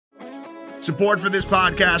Support for this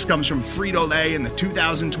podcast comes from Frito-Lay and the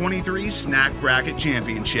 2023 Snack Bracket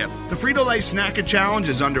Championship. The Frito-Lay Snack Challenge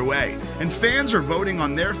is underway, and fans are voting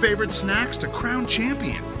on their favorite snacks to crown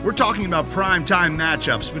champion. We're talking about prime-time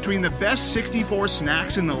matchups between the best 64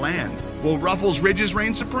 snacks in the land. Will Ruffles Ridges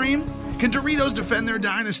reign supreme? Can Doritos defend their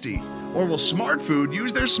dynasty? Or will Smart Food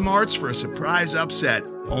use their smarts for a surprise upset?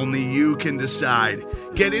 Only you can decide.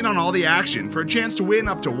 Get in on all the action for a chance to win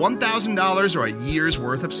up to $1,000 or a year's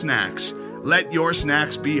worth of snacks. Let your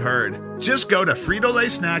snacks be heard. Just go to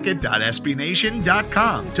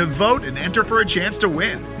fritolaysnacket.sbnation.com to vote and enter for a chance to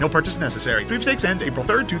win. No purchase necessary. Sweepstakes ends April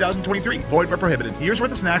 3rd, 2023. Void where prohibited. Year's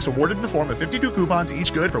worth of snacks awarded in the form of 52 coupons,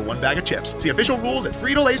 each good for one bag of chips. See official rules at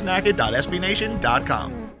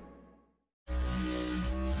fritolaysnacket.sbnation.com.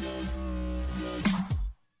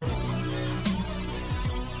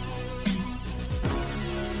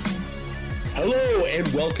 Hello and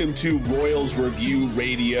welcome to Royals Review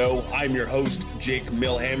Radio. I'm your host, Jake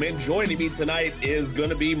Milham, and joining me tonight is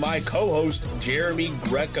going to be my co-host, Jeremy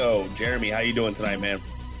Greco. Jeremy, how you doing tonight, man?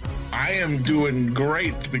 I am doing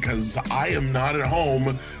great because I am not at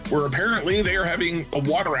home, where apparently they are having a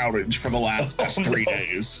water outage for the last 3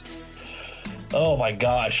 days. Oh my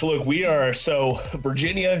gosh. Look,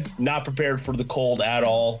 Virginia, not prepared for the cold at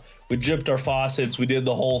all. We gypped our faucets. We did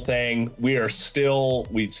the whole thing. We still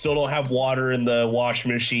don't have water in the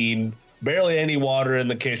washing machine. Barely any water in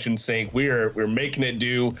the kitchen sink. We're making it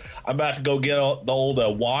do. I'm about to go get the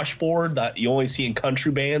old washboard that you only see in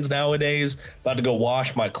country bands nowadays. About to go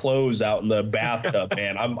wash my clothes out in the bathtub,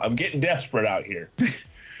 man. I'm getting desperate out here.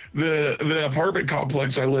 The apartment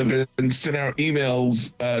complex I live in sent out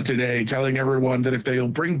emails today telling everyone that if they'll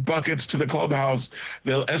bring buckets to the clubhouse,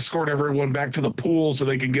 they'll escort everyone back to the pool so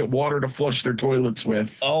they can get water to flush their toilets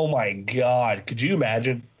with. Oh my God. Could you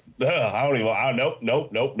imagine? Nope.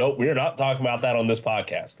 We're not talking about that on this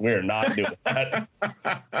podcast. We're not doing that.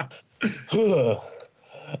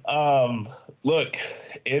 Look,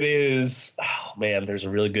 it is, oh man, there's a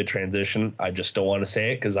really good transition. I just don't want to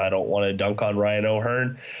say it because I don't want to dunk on Ryan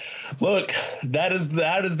O'Hearn. Look, that is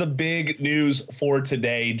the big news for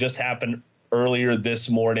today. Just happened earlier this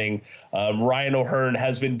morning. Ryan O'Hearn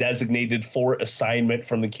has been designated for assignment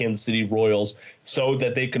from the Kansas City Royals so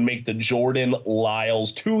that they can make the Jordan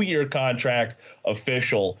Lyles 2-year contract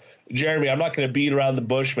official. Jeremy, I'm not going to beat around the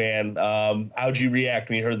bush, man. How'd you react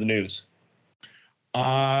when you heard the news?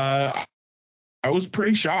 I was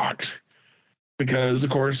pretty shocked because, of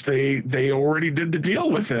course, they already did the deal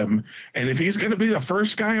with him. And if he's going to be the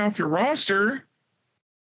first guy off your roster,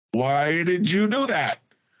 why did you do that?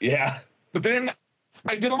 Yeah. But then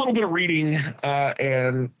I did a little bit of reading,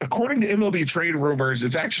 and according to MLB trade rumors,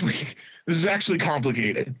 this is actually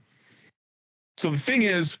complicated. So the thing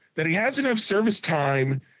is that he has enough service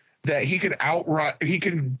time that he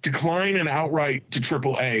can decline an outright to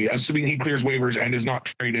AAA, assuming he clears waivers and is not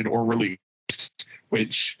traded or released.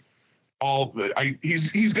 Which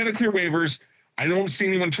he's going to clear waivers. I don't see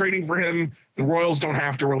anyone trading for him. The Royals don't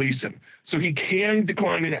have to release him, so he can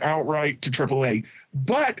decline an outright to AAA.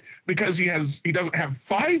 But because he doesn't have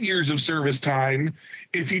 5 years of service time,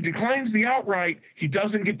 if he declines the outright, he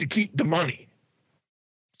doesn't get to keep the money.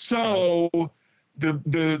 So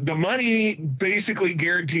the money basically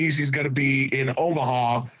guarantees he's going to be in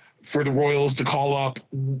Omaha for the Royals to call up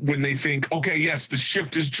when they think, okay, yes, the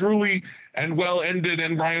shift is truly and well ended,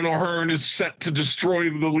 and Ryan O'Hearn is set to destroy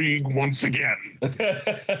the league once again.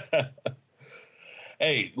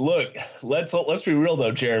 Hey, look, let's be real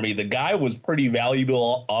though, Jeremy. The guy was pretty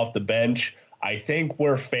valuable off the bench. I think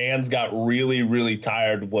where fans got really, really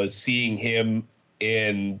tired was seeing him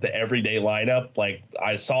in the everyday lineup. Like,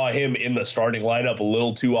 I saw him in the starting lineup a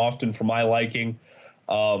little too often for my liking.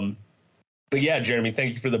 But yeah, Jeremy,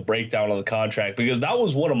 thank you for the breakdown on the contract, because that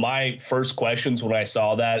was one of my first questions when I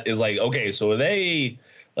saw that, is like, okay, so do they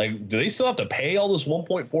still have to pay all this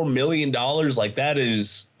 $1.4 million? Like, that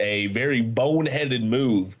is a very boneheaded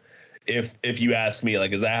move, if you ask me.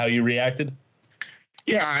 Like, is that how you reacted?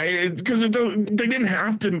 Yeah, because they didn't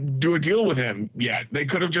have to do a deal with him yet. They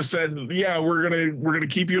could have just said, yeah, we're gonna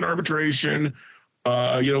keep you in arbitration.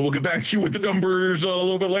 We'll get back to you with the numbers a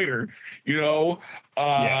little bit later. Yeah.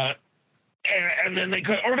 And then they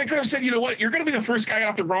could have said, you know what, you're going to be the first guy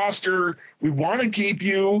off the roster. We want to keep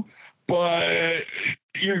you, but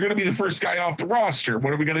you're going to be the first guy off the roster.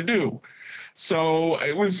 What are we going to do? So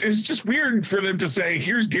it's just weird for them to say,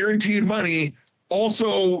 here's guaranteed money.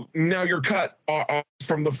 Also, now you're cut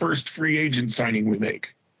from the first free agent signing we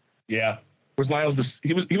make. Yeah. Was Lyles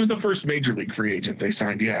he was the first major league free agent they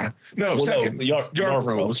signed? Yeah. No, second.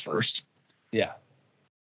 Yarbrough was first. Yeah.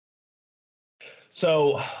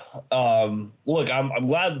 So, look, I'm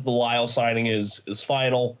glad that the Lyle signing is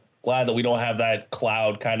final. Glad that we don't have that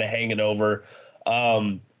cloud kind of hanging over.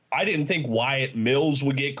 I didn't think Wyatt Mills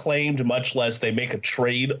would get claimed, much less they make a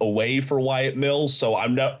trade away for Wyatt Mills. So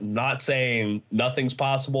I'm not saying nothing's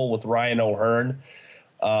possible with Ryan O'Hearn.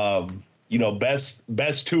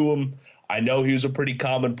 Best to him. I know he was a pretty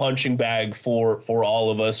common punching bag for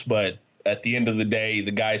all of us, but at the end of the day,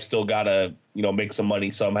 the guy still got to, make some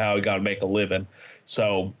money somehow. He got to make a living.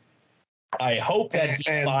 So I hope that he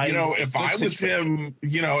finds if I was him,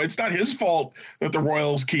 it's not his fault that the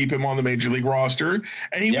Royals keep him on the Major League roster,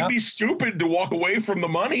 and he would be stupid to walk away from the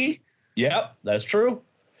money. Yep, that's true.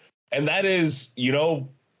 And that is,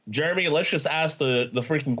 Jeremy, let's just ask the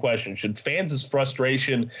freaking question. Should fans'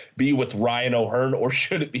 frustration be with Ryan O'Hearn, or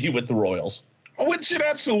should it be with the Royals? Oh, it should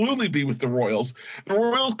absolutely be with the Royals. The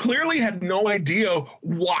Royals clearly had no idea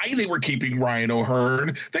why they were keeping Ryan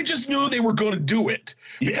O'Hearn. They just knew they were going to do it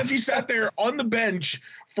because he sat there on the bench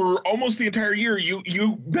for almost the entire year.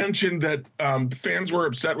 You mentioned that fans were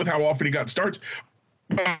upset with how often he got starts.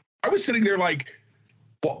 I was sitting there like,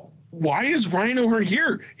 well, why is Ryan O'Hearn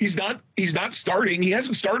here? He's not starting. He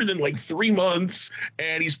hasn't started in like 3 months,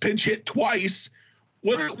 and he's pinch hit twice.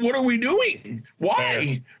 What are we doing?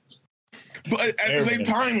 Why? But at the same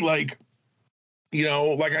time, like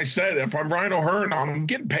I said, if I'm Ryan O'Hearn, I'm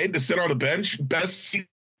getting paid to sit on the bench. Best seat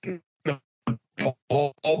in the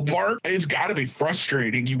ballpark. It's got to be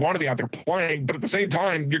frustrating. You want to be out there playing, but at the same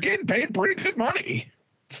time, you're getting paid pretty good money.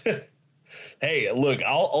 Hey, look,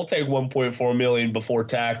 I'll take 1.4 million before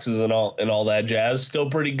taxes and all that jazz. Still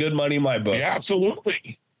pretty good money in my book. Yeah,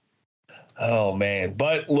 absolutely. Oh man,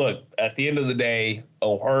 but look, at the end of the day,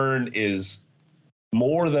 O'Hearn is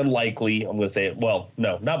more than likely, I'm going to say, well,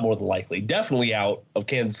 no, not more than likely, definitely out of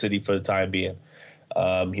Kansas City for the time being.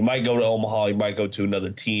 He might go to Omaha. He might go to another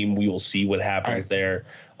team. We will see what happens there.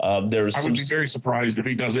 I would be very surprised if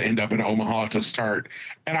he doesn't end up in Omaha to start.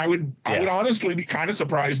 And I would honestly be kind of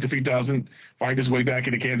surprised if he doesn't find his way back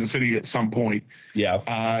into Kansas City at some point. Yeah.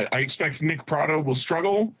 I expect Nick Prado will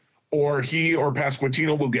struggle, or he or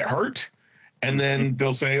Pasquantino will get hurt. And then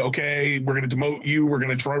they'll say, okay, we're going to demote you. We're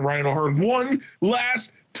going to try Ryan O'Hearn one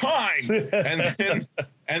last time.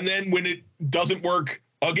 and then when it doesn't work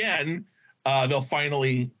again, they'll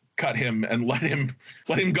finally cut him and let him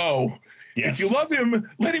go. Yes. If you love him,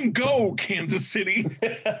 let him go, Kansas City.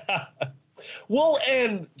 Well,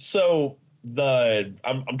 and so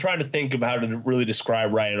I'm trying to think of how to really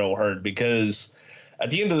describe Ryan O'Hearn, because at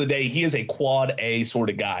the end of the day, he is a quad A sort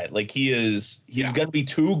of guy. Like he's going to be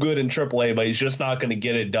too good in AAA, but he's just not going to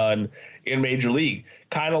get it done in Major League.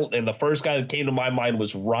 And the first guy that came to my mind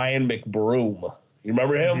was Ryan McBroom. You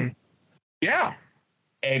remember him? Mm-hmm. Yeah.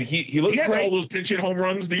 And he looked great. All those pinch hit home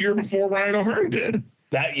runs the year before Ryan O'Hearn did.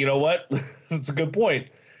 That, you know what? That's a good point.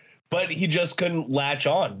 But he just couldn't latch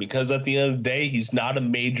on, because at the end of the day, he's not a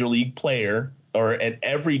Major League player, or an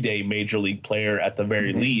everyday Major League player at the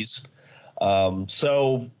very least.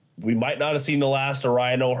 So we might not have seen the last of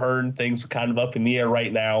Ryan O'Hearn. Things are kind of up in the air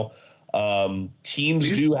right now.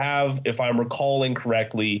 Teams do have, if I'm recalling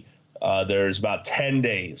correctly, there's about 10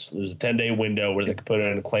 days. There's a 10-day window where they can put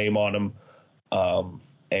in a claim on him.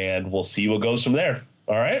 And we'll see what goes from there.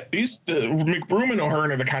 All right. McBroom and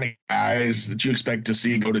O'Hearn are the kind of guys that you expect to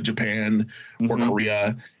see go to Japan or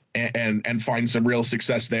Korea and find some real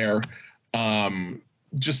success there.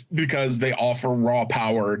 Just because they offer raw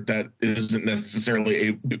power that isn't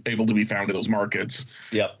necessarily able to be found in those markets.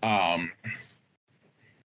 Yep.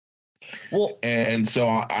 Well, and so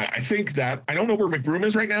I think that, I don't know where McBroom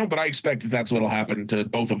is right now, but I expect that's what'll happen to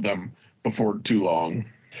both of them before too long.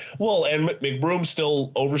 Well, and McBroom's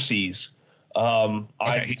still overseas. So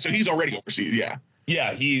he's already overseas. Yeah.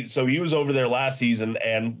 Yeah. He was over there last season,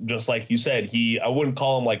 and just like you said, I wouldn't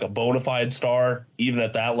call him like a bona fide star, even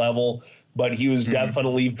at that level, but he was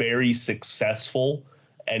definitely very successful,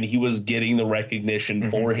 and he was getting the recognition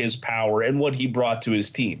for his power and what he brought to his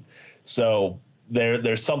team. So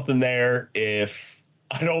there's something there.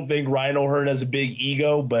 I don't think Ryan O'Hearn has a big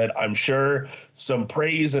ego, but I'm sure some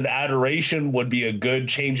praise and adoration would be a good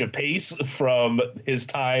change of pace from his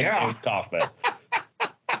time in Kauffman.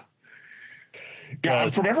 Yeah,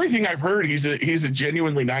 from everything I've heard, he's a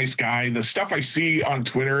genuinely nice guy. The stuff I see on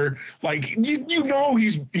Twitter, like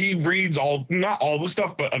he reads not all the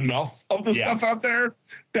stuff, but enough of the stuff out there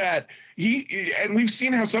that and we've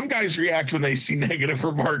seen how some guys react when they see negative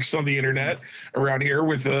remarks on the internet around here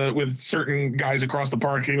with certain guys across the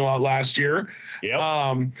parking lot last year. Yep.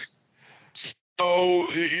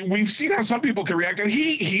 we've seen how some people can react, and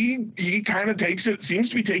he kind of takes it, seems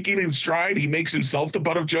to be taking it in stride. He makes himself the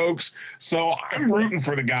butt of jokes. So I'm rooting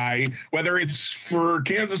for the guy, whether it's for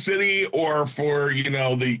Kansas City or for,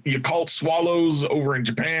 the Yakult Swallows over in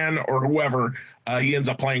Japan or whoever he ends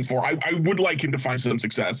up playing for. I would like him to find some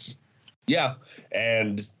success. Yeah.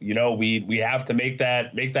 And, we have to make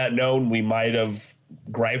that known. We might have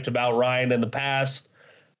griped about Ryan in the past.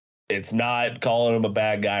 It's not calling him a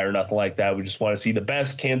bad guy or nothing like that. We just want to see the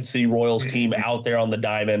best Kansas City Royals team out there on the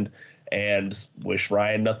diamond and wish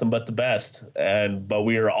Ryan nothing but the best. But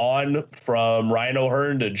we are on from Ryan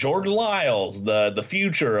O'Hearn to Jordan Lyles, the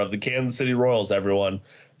future of the Kansas City Royals, everyone.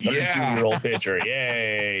 32-year-old pitcher.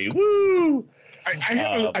 Yay. Woo! I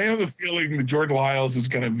have a feeling that Jordan Lyles is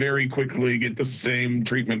going to very quickly get the same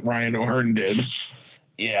treatment Ryan O'Hearn did.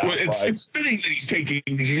 Yeah. Well, it's fitting that he's taking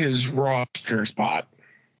his roster spot.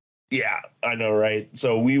 Yeah, I know, right?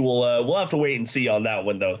 So we'll have to wait and see on that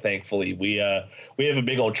one, though. Thankfully, we have a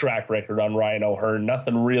big old track record on Ryan O'Hearn.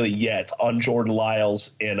 Nothing really yet on Jordan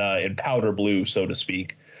Lyles in powder blue, so to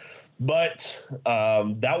speak. But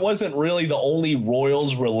that wasn't really the only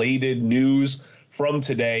Royals-related news from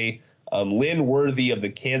today. Lynn Worthy of the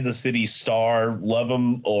Kansas City Star, love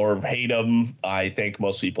him or hate him. I think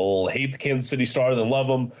most people hate the Kansas City Star than love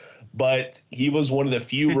him. But he was one of the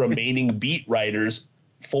few remaining beat writers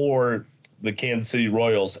for the Kansas City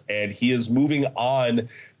Royals, and he is moving on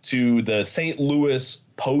to the St. Louis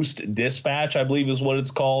Post-Dispatch, I believe is what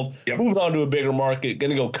it's called. Yep. Moved on to a bigger market,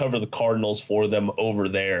 going to go cover the Cardinals for them over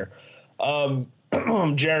there.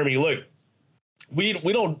 Jeremy, look, we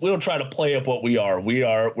don't try to play up what we are.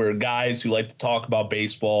 We're guys who like to talk about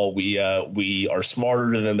baseball. We are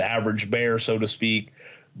smarter than the average bear, so to speak,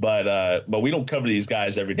 but we don't cover these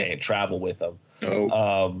guys every day and travel with them.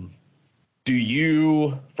 Oh. Do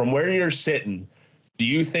you, from where you're sitting, do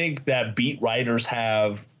you think that beat writers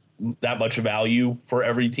have that much value for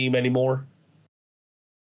every team anymore?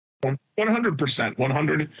 100%,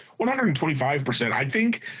 125%. I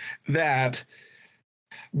think that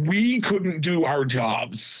we couldn't do our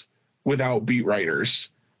jobs without beat writers.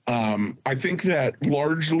 I think that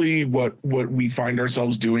largely what we find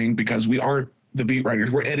ourselves doing, because we aren't the beat writers,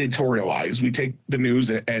 we're editorialized. We take the news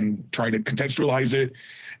and try to contextualize it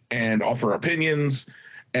and offer opinions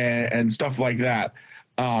and stuff like that.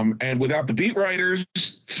 And without the beat writers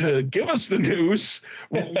to give us the news,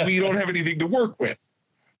 we don't have anything to work with.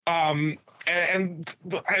 As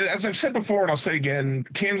I've said before, and I'll say again,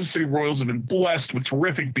 Kansas City Royals have been blessed with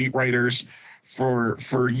terrific beat writers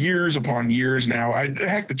for years upon years now.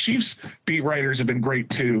 Heck, the Chiefs beat writers have been great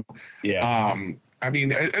too. Yeah. I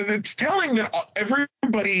mean, it's telling that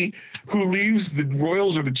everybody who leaves the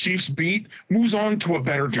Royals or the Chiefs beat moves on to a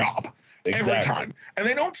better job every time, and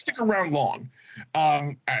they don't stick around long.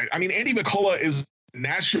 I mean, Andy McCullough is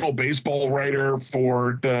national baseball writer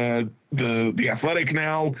for the Athletic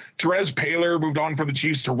now. Therese Paylor moved on from the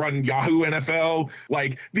Chiefs to run Yahoo NFL.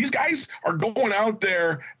 Like, these guys are going out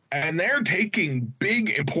there and they're taking big,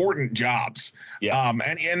 important jobs. Yeah.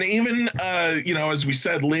 And even, as we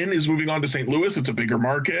said, Lynn is moving on to St. Louis. It's a bigger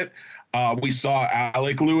market. We saw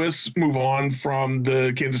Alec Lewis move on from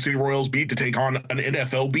the Kansas City Royals beat to take on an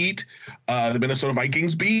NFL beat, the Minnesota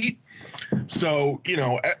Vikings beat. So,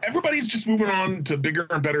 everybody's just moving on to bigger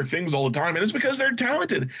and better things all the time. And it's because they're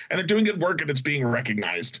talented and they're doing good work and it's being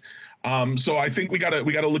recognized. So I think we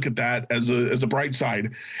gotta look at that as a bright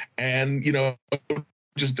side, and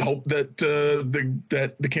just hope that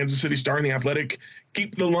the Kansas City Star and the Athletic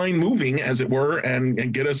keep the line moving, as it were,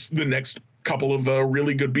 and get us the next couple of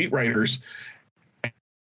really good beat writers.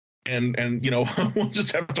 And we'll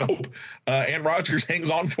just have to hope Aaron Rodgers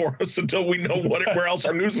hangs on for us until we know where else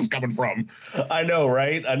our news is coming from. I know,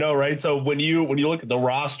 right? So when you look at the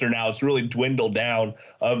roster now, it's really dwindled down.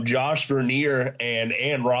 Josh Vernier and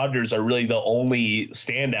Aaron Rodgers are really the only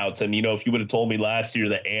standouts. And if you would have told me last year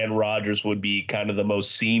that Aaron Rodgers would be kind of the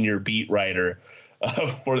most senior beat writer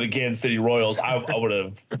for the Kansas City Royals, I would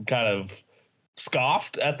have kind of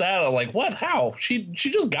scoffed at that. I'm like, what? How? She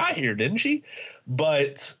just got here, didn't she?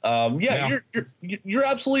 But you're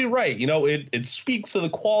absolutely right. It speaks to the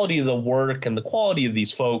quality of the work and the quality of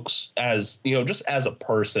these folks as just as a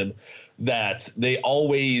person, that they're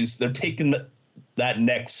taking that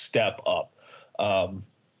next step up,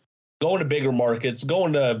 going to bigger markets,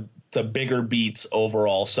 going to bigger beats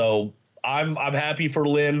overall. So I'm happy for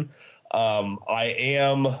Lynn. I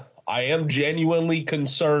am genuinely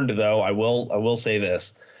concerned, though. I will say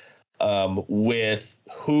this, with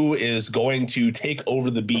who is going to take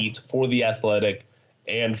over the beat for the Athletic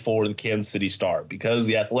and for the Kansas City Star, because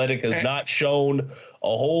the Athletic has not shown a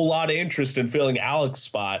whole lot of interest in filling Alec's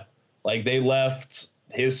spot. Like, they left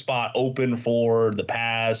his spot open for the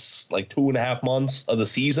past like 2.5 months of the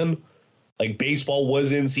season. Like, baseball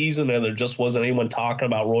was in season and there just wasn't anyone talking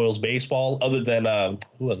about Royals baseball other than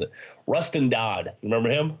who was it? Rustin Dodd. You remember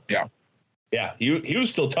him? Yeah. Yeah. He was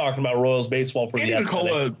still talking about Royals baseball for Andy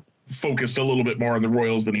Nicola focused a little bit more on the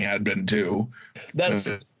Royals than he had been too. That's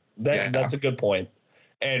a good point.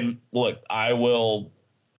 And look, I don't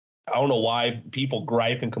know why people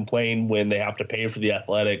gripe and complain when they have to pay for The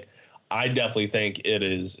Athletic. I definitely think it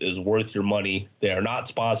is worth your money. They are not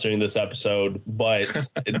sponsoring this episode, but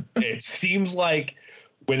it seems like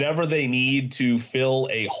whenever they need to fill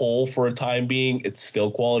a hole for a time being, it's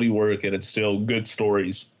still quality work and it's still good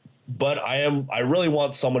stories. But I really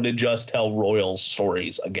want someone to just tell Royals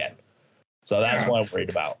stories again. So that's what I'm worried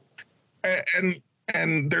about.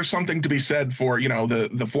 And there's something to be said for,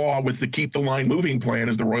 the flaw with the keep the line moving plan,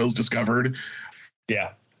 as the Royals discovered.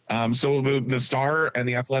 Yeah. So the Star and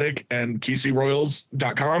The Athletic and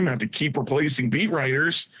KeySeaRoyals.com have to keep replacing beat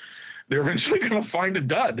writers. They're eventually going to find a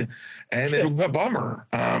dud, and it'll be a bummer.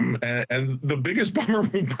 And the biggest bummer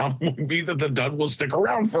will probably be that the dud will stick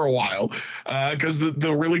around for a while, because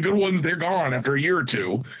the really good ones, they're gone after a year or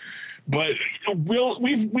two. But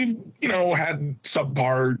we've had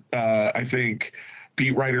subpar, I think,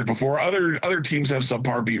 beat writers before. Other teams have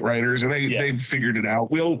subpar beat writers, and they've figured it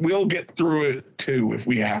out. We'll get through it too if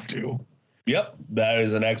we have to. Yep, that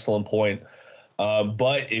is an excellent point.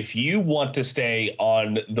 But if you want to stay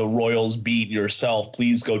on the Royals beat yourself,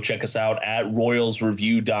 please go check us out at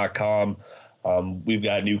royalsreview.com. We've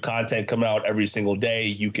got new content coming out every single day.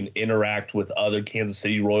 You can interact with other Kansas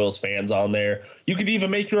City Royals fans on there. You can even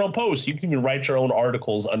make your own posts. You can even write your own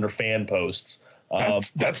articles under fan posts.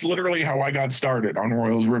 That's literally how I got started on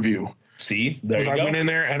Royals Review. See, there you go. I went in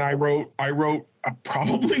there and I wrote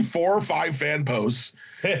probably 4 or 5 fan posts,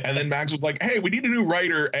 and then Max was like, "Hey, we need a new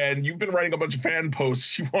writer, and you've been writing a bunch of fan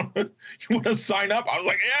posts. You want to sign up?" I was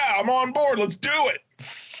like, "Yeah, I'm on board. Let's do it."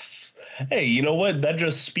 Hey, you know what? That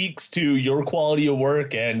just speaks to your quality of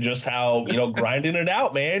work and just how grinding it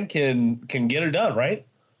out, man, can get it done, right?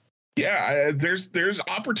 Yeah, there's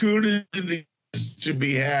opportunity to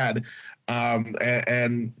be had.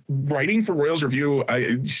 And writing for Royals Review,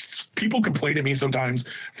 people complain to me sometimes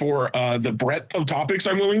for the breadth of topics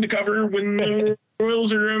I'm willing to cover when the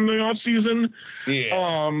Royals are in the off season.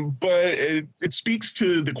 Yeah. But it speaks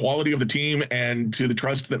to the quality of the team and to the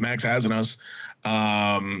trust that Max has in us,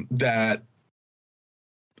 that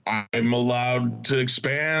I'm allowed to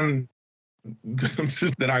expand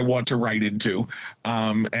that I want to write into.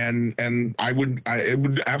 And I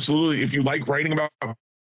would absolutely, if you like writing about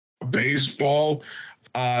baseball,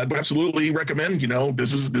 but absolutely recommend,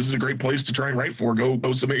 this is a great place to try and write for.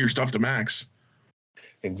 Go submit your stuff to Max.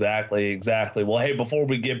 Exactly. Well, hey, before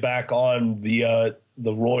we get back on the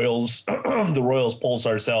Royals, the Royals pulse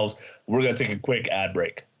ourselves, we're going to take a quick ad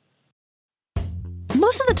break.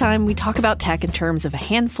 Most of the time, we talk about tech in terms of a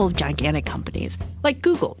handful of gigantic companies like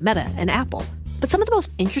Google, Meta, and Apple. But some of the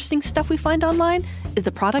most interesting stuff we find online is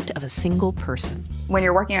the product of a single person. When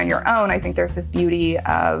you're working on your own, I think there's this beauty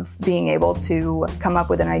of being able to come up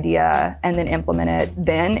with an idea and then implement it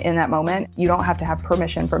then in that moment. You don't have to have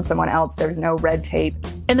permission from someone else. There's no red tape.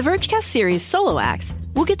 In the Vergecast series Solo Acts,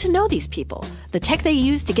 we'll get to know these people, the tech they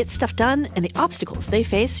use to get stuff done, and the obstacles they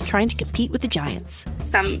face trying to compete with the giants.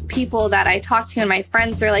 Some people that I talk to and my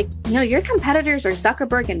friends are like, your competitors are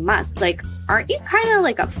Zuckerberg and Musk. Like, aren't you kind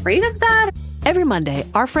of afraid of that? Every Monday,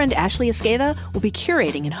 our friend Ashley Esqueda will be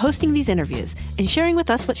curating and hosting these interviews and sharing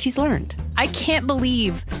with us what she's learned. I can't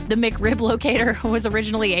believe the McRib locator was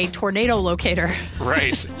originally a tornado locator.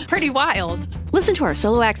 Right. Pretty wild. Listen to our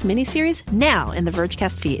Solo Acts miniseries now in the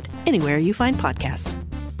Vergecast feed, anywhere you find podcasts.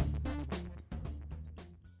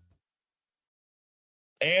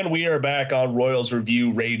 And we are back on Royals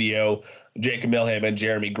Review Radio. Jacob Milham and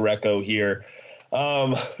Jeremy Greco here.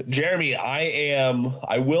 Jeremy,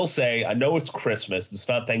 I will say, I know it's Christmas, it's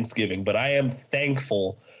not Thanksgiving, but I am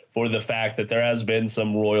thankful for the fact that there has been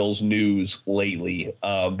some Royals news lately,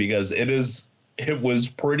 because it was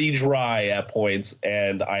pretty dry at points,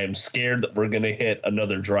 and I am scared that we're going to hit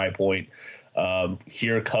another dry point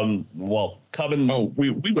coming. Oh, we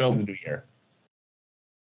will. The new year.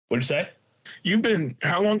 What'd you say?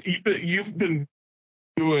 How long you've been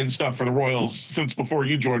doing stuff for the Royals since before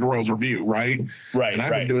you joined Royals Review, right? Right. And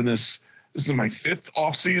I've been doing this. This is my 5th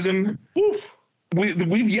off season.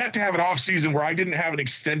 We've yet to have an off season where I didn't have an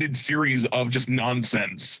extended series of just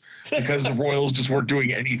nonsense because the Royals just weren't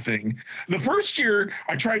doing anything. The first year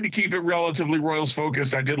I tried to keep it relatively Royals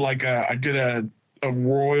focused. I did a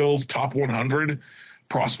Royals top 100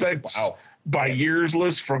 prospects by years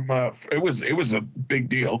list from it was a big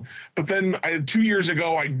deal. But then 2 years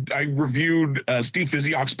ago I reviewed Steve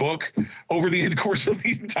Physiok's book over the course of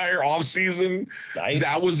the entire off season. Nice.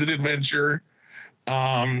 That was an adventure.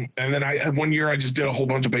 And then 1 year I just did a whole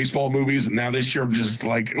bunch of baseball movies, and now this year I'm just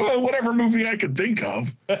like, well, whatever movie I could think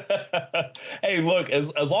of. Hey, look,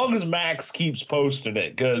 as long as Max keeps posting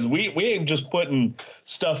it, because we ain't just putting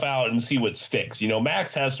stuff out and see what sticks. You know,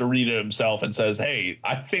 Max has to read it himself and says, hey,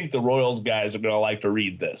 I think the Royals guys are gonna like to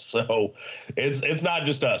read this. So it's not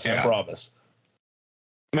just us, I promise.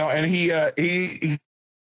 No, and he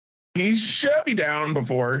shut me down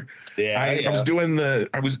before. I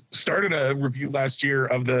was started a review last year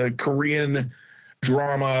of the Korean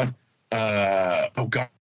drama. Oh gosh,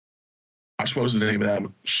 what was the name of that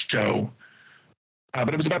show? But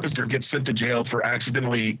it was about this girl gets sent to jail for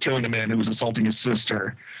accidentally killing a man who was assaulting his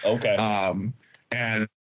sister. Okay. And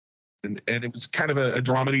it was kind of a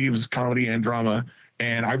dramedy. It was comedy and drama.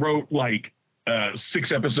 And I wrote like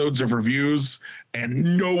 6 episodes of reviews,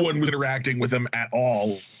 and no one was interacting with them at all.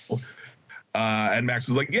 And Max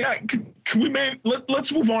was like, "Yeah, can we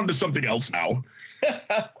let's move on to something else now."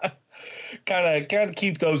 kind of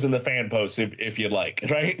keep those in the fan posts if you'd like,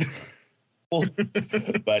 right?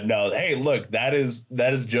 But no, hey, look, that is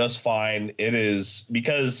just fine. It is,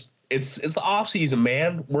 because it's the off season,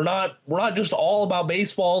 man. We're not just all about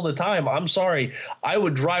baseball all the time. I'm sorry. I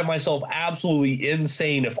would drive myself absolutely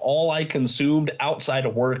insane if all I consumed outside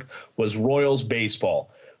of work was Royals baseball.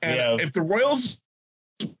 And if the Royals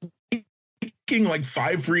making like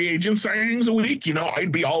 5 free agent signings a week, you know,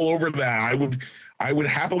 I'd be all over that. I would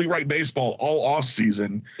happily write baseball all off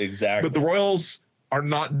season. Exactly. But the Royals are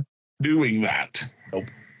not doing that. Nope.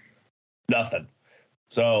 Nothing.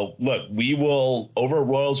 So, look, we will, over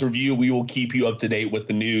Royals Review, we will keep you up to date with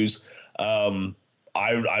the news.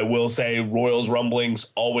 I will say Royals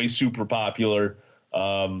Rumblings, always super popular.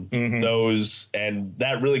 Those, and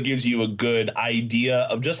that really gives you a good idea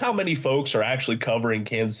of just how many folks are actually covering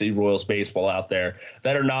Kansas City Royals baseball out there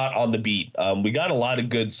that are not on the beat. We got a lot of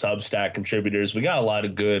good Substack contributors. We got a lot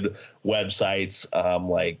of good websites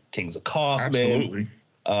like Kings of Kaufman. Absolutely.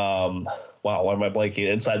 Wow, why am I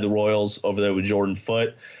blanking? Inside the Royals over there with Jordan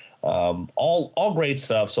Foote. All great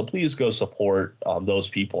stuff. So please go support those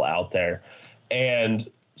people out there. And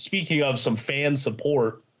speaking of some fan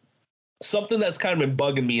support, something that's kind of been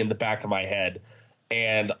bugging me in the back of my head,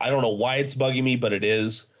 and I don't know why it's bugging me, but it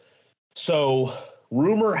is. So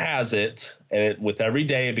rumor has it, and with every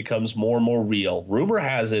day it becomes more and more real, rumor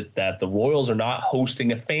has it that the Royals are not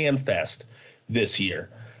hosting a fan fest this year.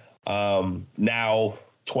 Now,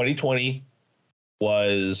 2020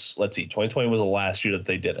 was, 2020 was the last year that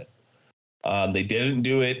they did it. They didn't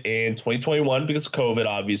do it in 2021 because of COVID,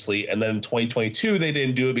 obviously. And then in 2022, they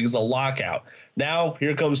didn't do it because of the lockout. Now,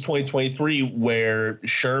 here comes 2023, where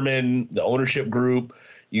Sherman, the ownership group,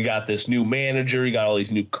 you got this new manager, you got all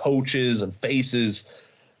these new coaches and faces,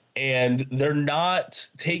 and they're not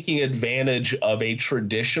taking advantage of a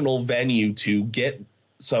traditional venue to get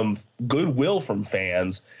some goodwill from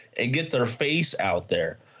fans and get their face out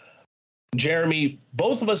there. Jeremy,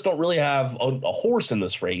 both of us don't really have a horse in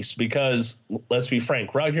this race because, let's be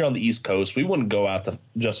frank, we're out here on the East Coast. We wouldn't go out to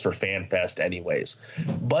just for Fan Fest anyways.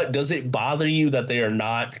 But does it bother you that they are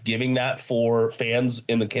not giving that for fans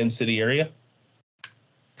in the Kansas City area?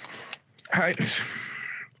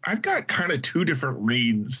 I've got kind of 2 different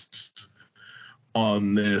reads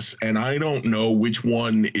on this, and I don't know which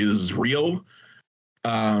one is real.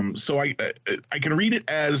 So I can read it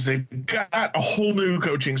as they've got a whole new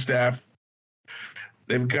coaching staff.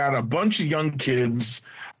 They've got a bunch of young kids.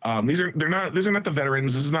 These are not the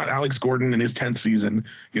veterans. This is not Alex Gordon in his 10th season.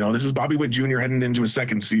 You know, this is Bobby Witt Jr. heading into his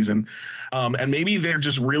 2nd season. And maybe they're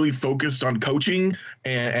just really focused on coaching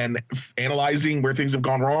and analyzing where things have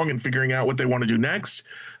gone wrong and figuring out what they want to do next.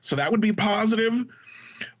 So that would be positive.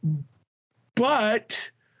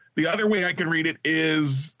 But the other way I can read it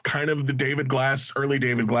is kind of the early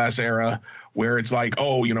David Glass era, where it's like,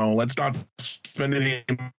 oh, you know, let's not spend any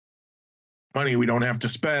money we don't have to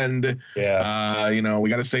spend. Yeah. You know, we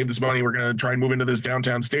got to save this money. We're going to try and move into this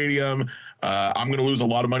downtown stadium. I'm going to lose a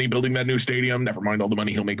lot of money building that new stadium. Never mind all the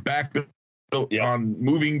money he'll make back on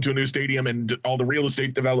moving to a new stadium and all the real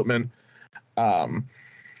estate development.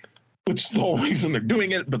 Which is the whole reason they're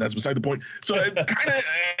doing it, but that's beside the point. So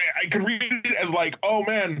I could read it as like, oh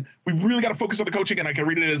man, we really got to focus on the coaching, and I can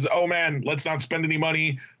read it as, oh man, let's not spend any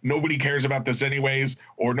money. Nobody cares about this anyways,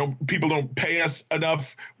 or no, people don't pay us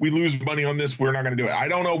enough. We lose money on this. We're not going to do it. I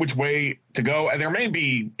don't know which way to go, and there may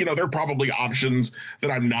be, you know, there are probably options that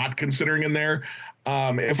I'm not considering in there.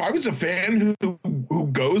 If I was a fan who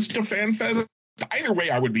goes to Fan Fest, either way,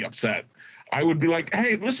 I would be upset. I would be like,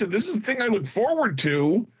 hey, listen, this is the thing I look forward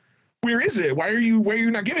to. Where is it? Why are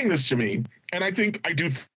you not giving this to me? And I do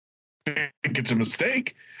think it's a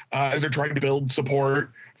mistake as they're trying to build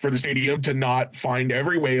support for the stadium to not find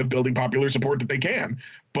every way of building popular support that they can.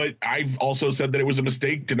 But I've also said that it was a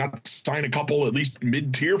mistake to not sign a couple at least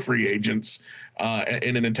mid-tier free agents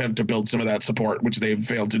in an attempt to build some of that support, which they've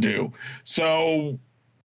failed to do. So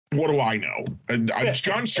what do I know? And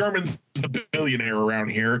John Sherman's the billionaire around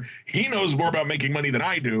here. He knows more about making money than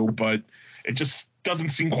I do, but it just doesn't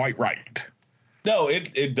seem quite right. No,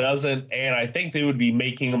 it doesn't. And I think they would be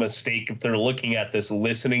making a mistake if they're looking at this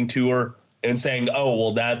listening tour and saying, oh,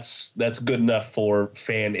 well, that's good enough for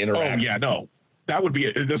fan interaction. Oh, yeah, no. That would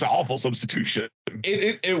be that's an awful substitution.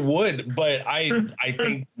 It would, but I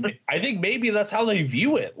think maybe that's how they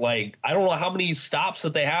view it. Like, I don't know how many stops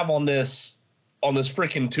that they have on this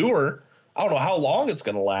freaking tour. I don't know how long it's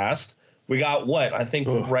going to last. We got what? I think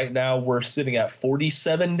right now we're sitting at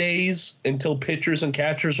 47 days until pitchers and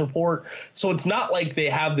catchers report. So it's not like they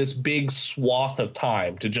have this big swath of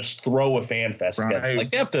time to just throw a fan fest together.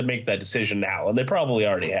 Like, they have to make that decision now, and they probably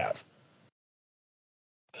already have.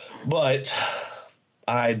 But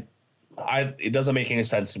it doesn't make any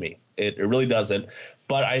sense to me. It really doesn't.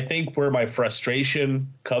 But I think where my frustration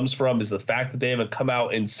comes from is the fact that they haven't come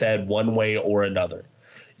out and said one way or another.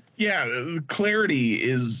 Yeah, clarity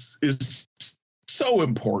is so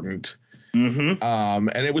important. Mm-hmm.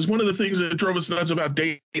 And it was one of the things that drove us nuts about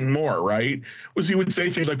Dayton Moore, right? Was he would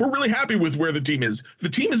say things like, we're really happy with where the team is. The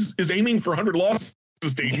team is aiming for 100 losses.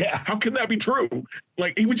 Yeah. How can that be true?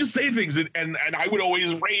 Like, he would just say things and I would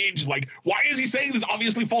always rage, like, why is he saying this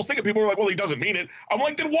obviously false thing? And people were like, well, he doesn't mean it. I'm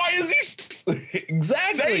like, then why is he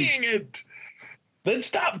exactly saying it? Then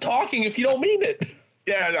stop talking if you don't mean it.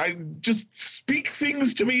 Yeah, I just speak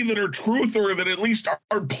things to me that are truth or that at least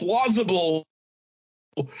are plausible.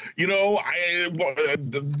 You know,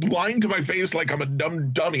 lying to my face like I'm a dumb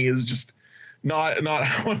dummy is just not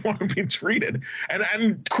how I want to be treated.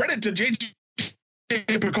 And credit to JJ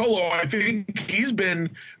Piccolo, I think he's been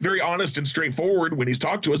very honest and straightforward when he's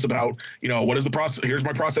talked to us about, you know, what is the process? Here's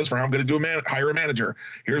my process for how I'm going to hire a manager.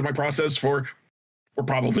 Here's my process for. We're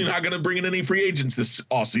probably not going to bring in any free agents this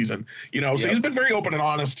offseason, you know. So he's been very open and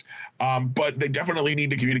honest, but they definitely need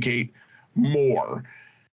to communicate more.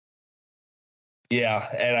 Yeah,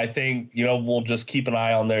 and I think, you know, we'll just keep an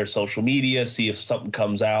eye on their social media, see if something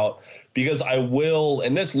comes out, because I will,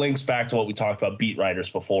 and this links back to what we talked about beat writers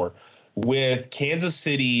before, with Kansas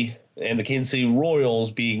City and the Kansas City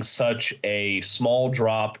Royals being such a small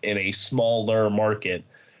drop in a smaller market.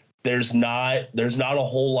 There's not a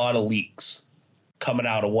whole lot of leaks coming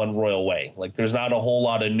out of One Royal Way. Like, there's not a whole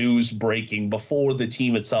lot of news breaking before the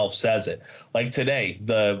team itself says it. Like today,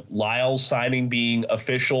 the Lyles signing being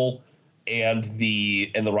official and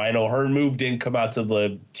the Rhino Hearn move didn't come out till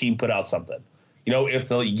the team put out something. You know, if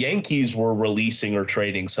the Yankees were releasing or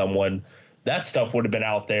trading someone, that stuff would have been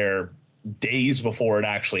out there days before it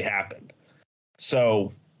actually happened.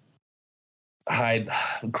 So I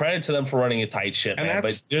credit to them for running a tight ship, man.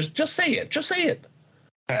 But just say it. Just say it.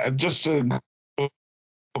 Just to go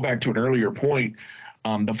back to an earlier point,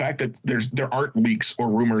 the fact that there aren't leaks or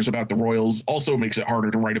rumors about the Royals also makes it harder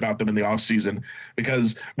to write about them in the offseason,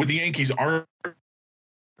 because with the Yankees aren't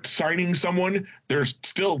signing someone, there's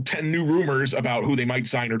still 10 new rumors about who they might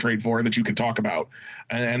sign or trade for that you can talk about.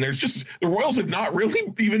 And there's just, the Royals have not really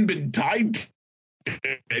even been tied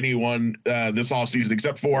to anyone this offseason,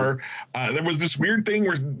 except for there was this weird thing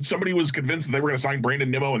where somebody was convinced that they were going to sign Brandon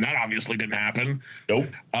Nimmo, and that obviously didn't happen. Nope.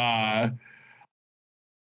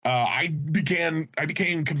 I became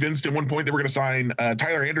convinced at one point they were going to sign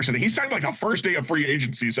Tyler Anderson. He signed like the first day of free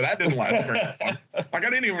agency, so that didn't last very long. Like, I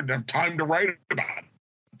didn't even have time to write about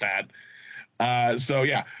that. So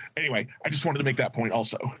yeah. Anyway, I just wanted to make that point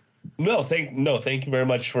also. Thank you very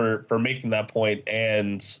much for making that point.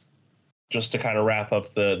 And just to kind of wrap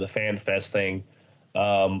up the Fan Fest thing,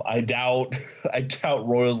 I doubt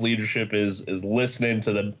Royals leadership is listening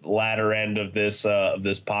to the latter end of this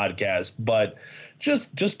podcast, but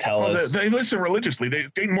just tell us. They listen religiously.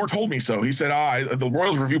 Dayton Moore told me so. He said, the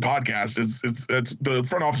Royals Review podcast is it's the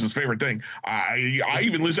front office's favorite thing. I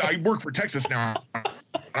even listen. I work for Texas now.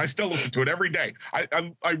 I still listen to it every day.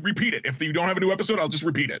 I repeat it. If you don't have a new episode, I'll just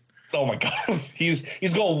repeat it. Oh my God, he's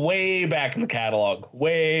going way back in the catalog,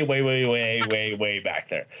 way back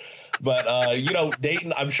there. But you know,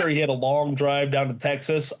 Dayton, I'm sure he had a long drive down to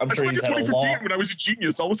Texas. I'm sure he's had a long. When I was a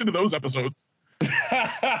genius, I'll listen to those episodes.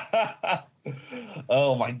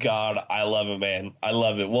 Oh my God, I love it, man. I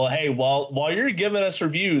love it. Well, hey, while you're giving us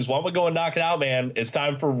reviews, why don't we go and knock it out, man? It's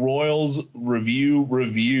time for Royals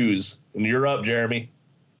reviews, and you're up, Jeremy.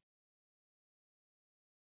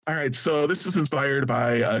 All right, so this is inspired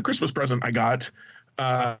by a Christmas present I got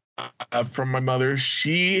from my mother.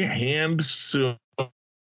 She hand sewed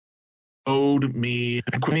me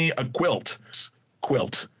a quilt.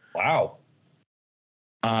 Wow.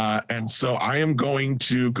 And so I am going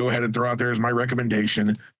to go ahead and throw out there as my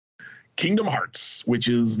recommendation Kingdom Hearts, which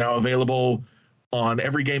is now available on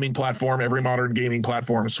every gaming platform, every modern gaming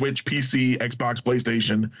platform, Switch, PC, Xbox,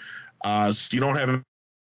 PlayStation. So you don't have any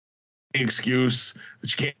excuse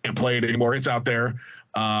that you can't play it anymore. It's out there.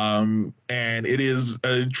 And it is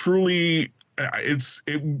truly, it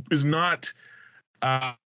is not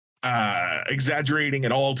exaggerating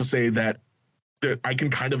at all to say that I can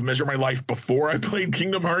kind of measure my life before I played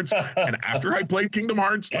Kingdom Hearts and after I played Kingdom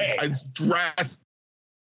Hearts. Like, it's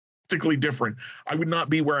drastically different. I would not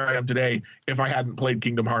be where I am today if I hadn't played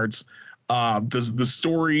Kingdom Hearts. The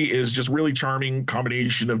story is just really charming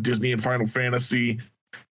combination of Disney and Final Fantasy.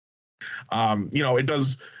 It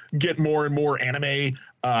does get more and more anime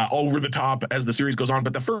over the top as the series goes on,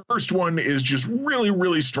 but the first one is just really,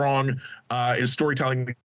 really strong. Is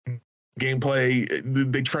storytelling,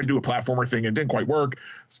 gameplay. They tried to do a platformer thing. It didn't quite work.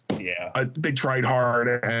 Yeah. They tried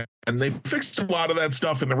hard, and they fixed a lot of that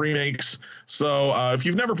stuff in the remakes. So if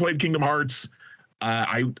you've never played Kingdom Hearts,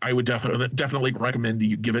 I would definitely recommend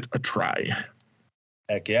you give it a try.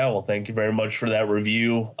 Heck yeah. Well, thank you very much for that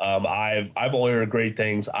review. I've only heard great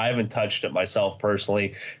things. I haven't touched it myself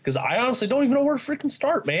personally because I honestly don't even know where to freaking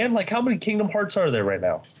start, man. Like, how many Kingdom Hearts are there right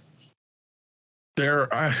now?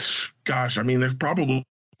 There's probably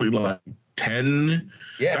like 10.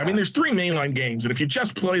 Yeah. I mean, there's 3 mainline games, and if you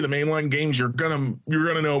just play the mainline games, you're gonna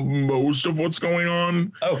know most of what's going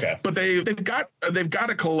on. Okay. But they've got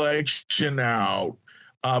a collection out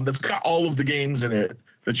that's got all of the games in it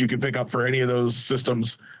that you can pick up for any of those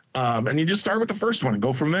systems, and you just start with the first one and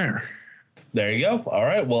go from there. There you go. All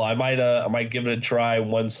right. Well, I might give it a try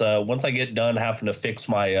once I get done having to fix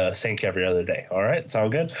my sink every other day. All right.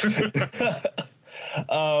 Sound good?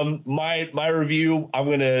 My review, I'm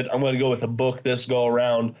gonna go with a book this go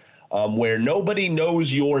around, Where Nobody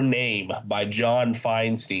Knows Your Name by John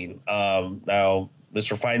Feinstein. Now,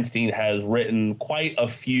 Mr. Feinstein has written quite a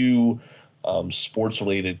few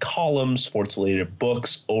sports-related columns, sports-related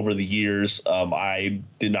books over the years. I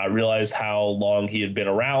did not realize how long he had been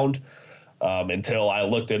around until I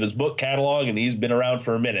looked at his book catalog, and he's been around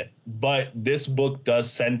for a minute. But this book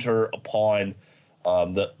does center upon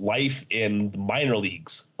the life in the minor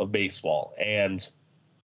leagues of baseball. And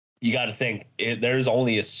you got to think there's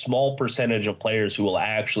only a small percentage of players who will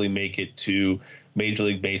actually make it to Major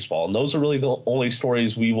League Baseball. And those are really the only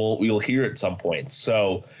stories we will hear at some point.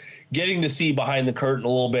 So getting to see behind the curtain a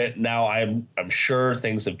little bit now, I'm sure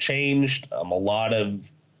things have changed. A lot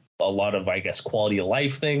of, I guess, quality of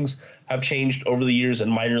life things have changed over the years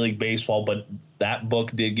in minor league baseball. But that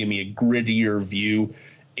book did give me a grittier view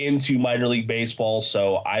into minor league baseball,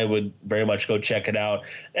 so I would very much go check it out.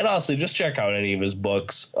 And honestly, just check out any of his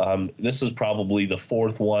books. This is probably the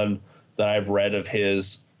 4th one that I've read of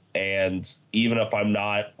his, and even if I'm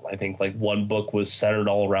not, I think like one book was centered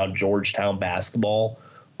all around Georgetown basketball.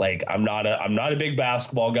 Like, I'm not a big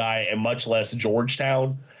basketball guy, and much less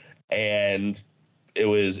Georgetown, and it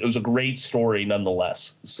was a great story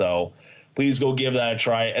nonetheless. So please go give that a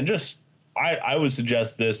try, and just I would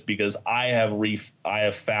suggest this because I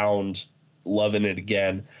have found love in it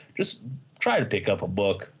again. Just try to pick up a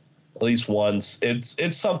book at least once.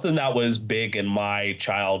 It's something that was big in my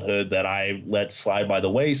childhood that I let slide by the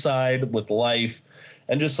wayside with life.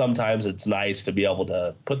 And just sometimes it's nice to be able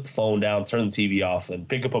to put the phone down, turn the TV off, and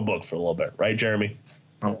pick up a book for a little bit. Right, Jeremy?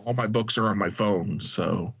 All my books are on my phone,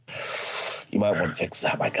 so you might want to fix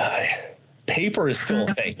that, my guy. Paper is still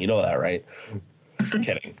a thing. You know that, right? I'm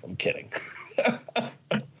kidding.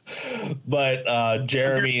 But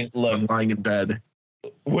Jeremy, look, I'm lying in bed.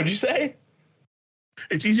 What'd you say?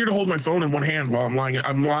 It's easier to hold my phone in one hand while I'm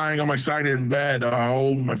lying on my side in bed. I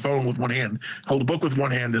hold my phone with one hand. Hold a book with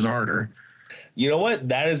one hand is harder. You know what?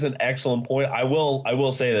 That is an excellent point. I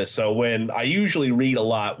will say this. So when I usually read a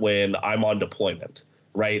lot when I'm on deployment,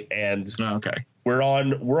 right? And we're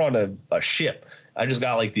on a ship. I just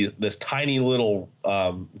got like this tiny little,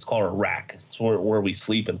 it's called a rack. It's where we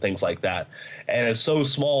sleep and things like that. And it's so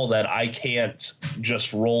small that I can't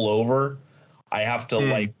just roll over. I have to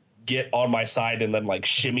like get on my side and then like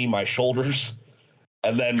shimmy my shoulders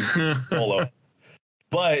and then roll over.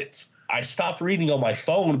 But I stopped reading on my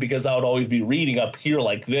phone because I would always be reading up here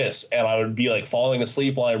like this, and I would be like falling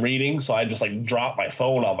asleep while I'm reading. So I just like drop my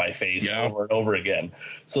phone on my face over and over again.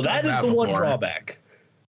 So that is the one drawback.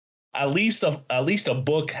 At least a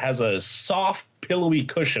book has a soft, pillowy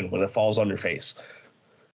cushion when it falls on your face.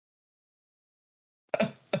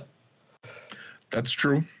 That's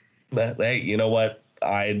true. Hey, you know what?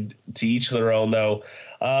 To each their own, though.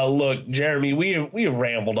 Look, Jeremy, we have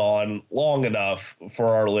rambled on long enough for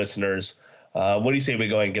our listeners. What do you say we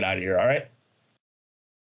go and get out of here? All right.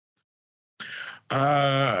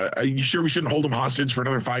 Are you sure we shouldn't hold him hostage for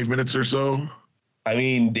another 5 minutes or so? I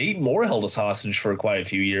mean, Dayton Moore held us hostage for quite a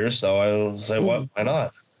few years, so I was like, why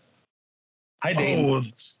not? Hi, Dayton. Oh,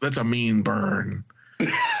 that's a mean burn.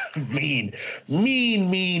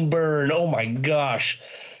 mean burn. Oh my gosh.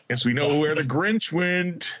 Guess we know where the Grinch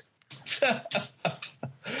went.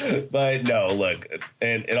 But no, look,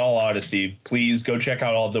 in all honesty, please go check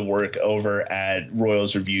out all the work over at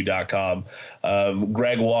RoyalsReview.com.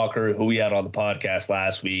 Greg Walker, who we had on the podcast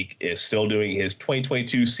last week, is still doing his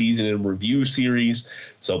 2022 season in review series.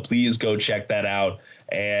 So please go check that out.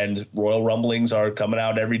 And Royal Rumblings are coming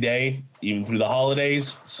out every day, even through the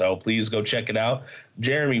holidays. So please go check it out.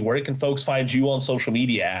 Jeremy, where can folks find you on social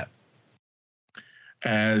media at?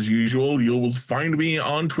 As usual, you'll find me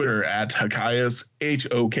on Twitter at Hokius,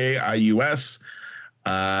 Hokius.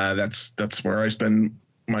 That's where I spend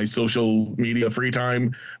my social media free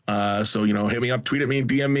time. So, hit me up, tweet at me,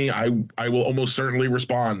 DM me. I will almost certainly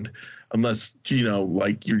respond, unless,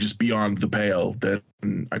 like you're just beyond the pale, then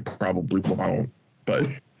I probably won't. But,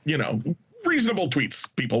 reasonable tweets,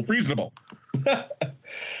 people, reasonable.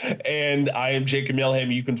 And I am Jacob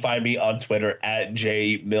Milham. You can find me on Twitter at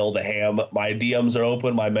jmildaham. My DMs are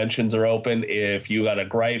open. My mentions are open. If you got a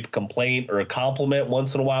gripe, complaint, or a compliment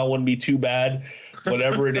once in a while, wouldn't be too bad.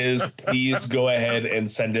 Whatever it is, please go ahead and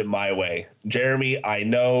send it my way. Jeremy, I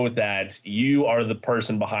know that you are the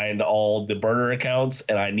person behind all the burner accounts,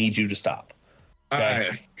 and I need you to stop.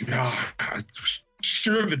 Okay? I'm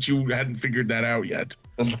sure that you hadn't figured that out yet.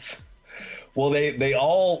 Well, they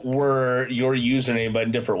all were your username, but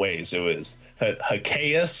in different ways. It was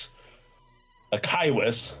Hokius,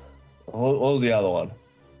 Akiwis. What was the other one?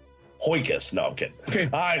 Hoikus. No, I'm kidding. Okay,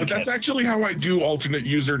 but that's actually how I do alternate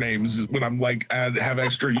usernames when I'm have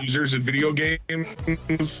extra users in video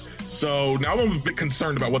games. So now I'm a bit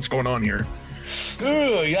concerned about what's going on here.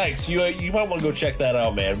 Ooh, yikes! You might want to go check that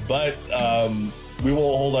out, man. But we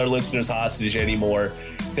won't hold our listeners hostage anymore.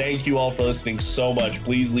 Thank you all for listening so much.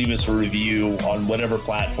 Please leave us a review on whatever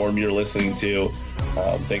platform you're listening to.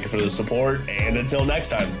 Thank you for the support. And until next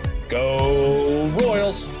time, go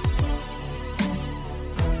Royals.